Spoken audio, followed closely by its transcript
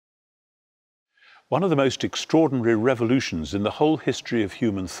One of the most extraordinary revolutions in the whole history of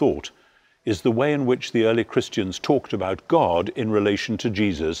human thought is the way in which the early Christians talked about God in relation to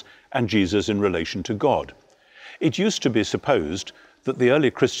Jesus and Jesus in relation to God. It used to be supposed that the early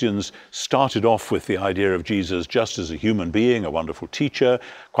Christians started off with the idea of Jesus just as a human being, a wonderful teacher,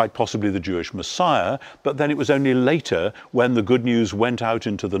 quite possibly the Jewish Messiah, but then it was only later when the good news went out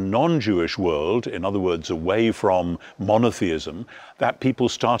into the non-Jewish world, in other words, away from monotheism, that people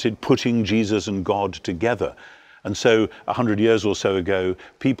started putting Jesus and God together. And so 100 years or so ago,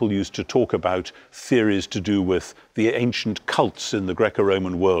 people used to talk about theories to do with the ancient cults in the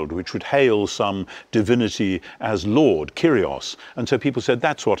Greco-Roman world, which would hail some divinity as Lord, Kyrios. And so people said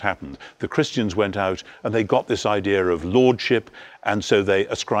that's what happened. The Christians went out and they got this idea of lordship, and so they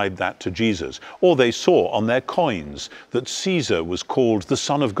ascribed that to Jesus. Or they saw on their coins that Caesar was called the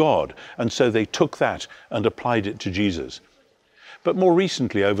Son of God, and so they took that and applied it to Jesus. But more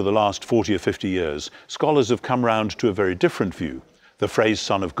recently, over the last 40 or 50 years, scholars have come round to a very different view. The phrase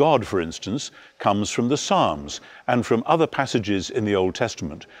Son of God, for instance, comes from the Psalms and from other passages in the Old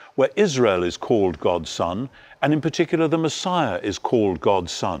Testament where Israel is called God's Son, and in particular the Messiah is called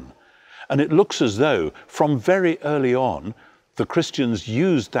God's Son. And it looks as though from very early on the Christians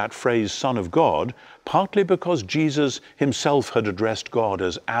used that phrase Son of God, partly because Jesus himself had addressed God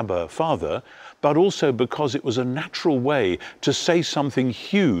as Abba, Father, but also because it was a natural way to say something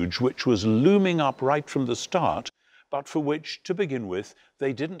huge which was looming up right from the start, but for which, to begin with,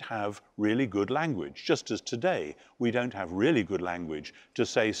 they didn't have really good language, just as today we don't have really good language to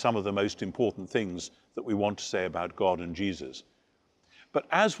say some of the most important things that we want to say about God and Jesus. But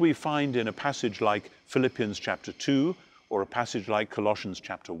as we find in a passage like Philippians chapter 2, or a passage like Colossians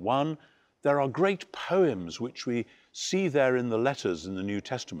chapter 1, there are great poems which we see there in the letters in the New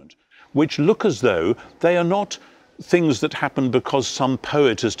Testament, which look as though they are not things that happen because some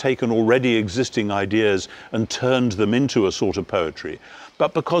poet has taken already existing ideas and turned them into a sort of poetry,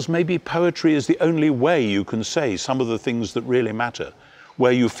 but because maybe poetry is the only way you can say some of the things that really matter,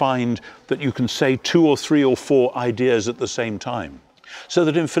 where you find that you can say 2 or 3 or 4 ideas at the same time. So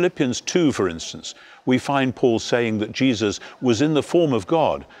that in Philippians 2, for instance, we find Paul saying that Jesus was in the form of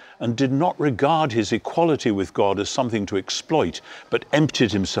God and did not regard his equality with God as something to exploit, but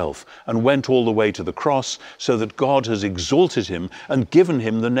emptied himself and went all the way to the cross, so that God has exalted him and given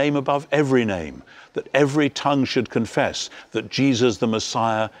him the name above every name, that every tongue should confess that Jesus the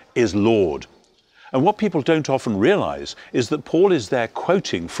Messiah is Lord. And what people don't often realize is that Paul is there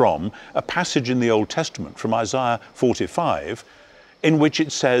quoting from a passage in the Old Testament, from Isaiah 45, in which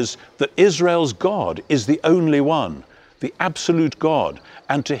it says that Israel's God is the only one, the absolute God,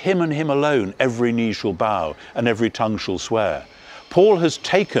 and to him and him alone every knee shall bow and every tongue shall swear. Paul has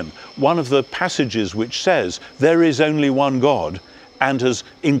taken one of the passages which says there is only one God and has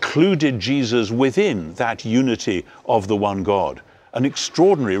included Jesus within that unity of the one God. An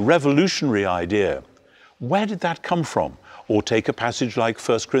extraordinary, revolutionary idea. Where did that come from? Or take a passage like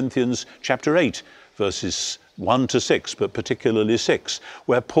 1 Corinthians chapter 8, verses 1 to 6, but particularly 6,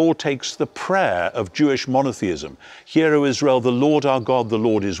 where Paul takes the prayer of Jewish monotheism, "Hear, O Israel, the Lord our God, the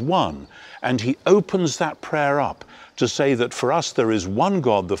Lord is one," and he opens that prayer up to say that for us there is one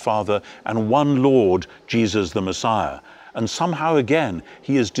God the Father and one Lord, Jesus the Messiah. And somehow again,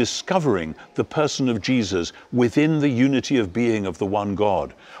 he is discovering the person of Jesus within the unity of being of the one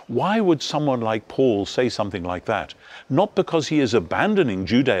God. Why would someone like Paul say something like that? Not because he is abandoning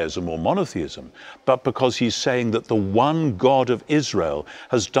Judaism or monotheism, but because he's saying that the one God of Israel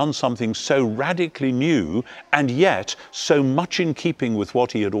has done something so radically new and yet so much in keeping with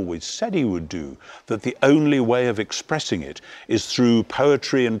what he had always said he would do, that the only way of expressing it is through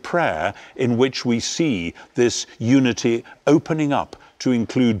poetry and prayer, in which we see this unity opening up to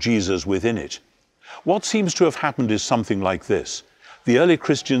include Jesus within it. What seems to have happened is something like this. The early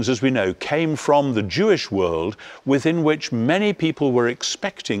Christians, as we know, came from the Jewish world within which many people were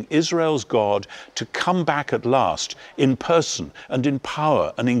expecting Israel's God to come back at last in person and in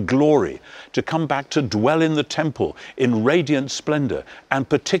power and in glory, to come back to dwell in the temple in radiant splendor, and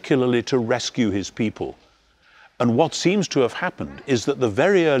particularly to rescue his people. And what seems to have happened is that the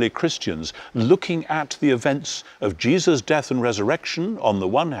very early Christians, looking at the events of Jesus' death and resurrection on the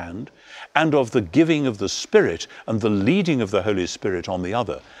one hand, and of the giving of the Spirit and the leading of the Holy Spirit on the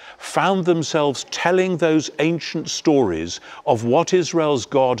other, found themselves telling those ancient stories of what Israel's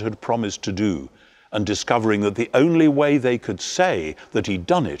God had promised to do, and discovering that the only way they could say that he'd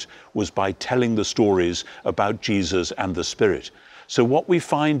done it was by telling the stories about Jesus and the Spirit. So what we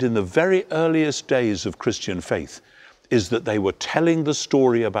find in the very earliest days of Christian faith is that they were telling the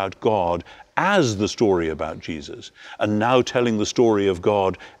story about God as the story about Jesus, and now telling the story of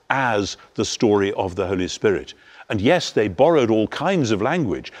God as the story of the Holy Spirit. And yes, they borrowed all kinds of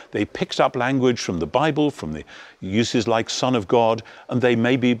language. They picked up language from the Bible, from the uses like Son of God, and they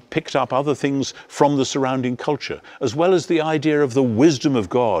maybe picked up other things from the surrounding culture, as well as the idea of the wisdom of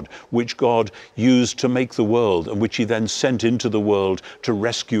God, which God used to make the world and which he then sent into the world to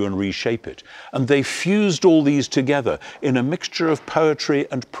rescue and reshape it. And they fused all these together in a mixture of poetry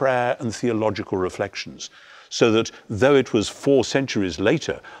and prayer and theological reflections, so that though it was 4 centuries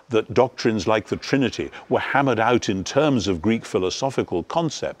later that doctrines like the Trinity were hammered out in terms of Greek philosophical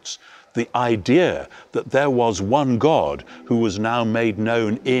concepts, the idea that there was one God who was now made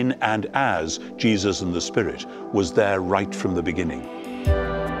known in and as Jesus and the Spirit was there right from the beginning.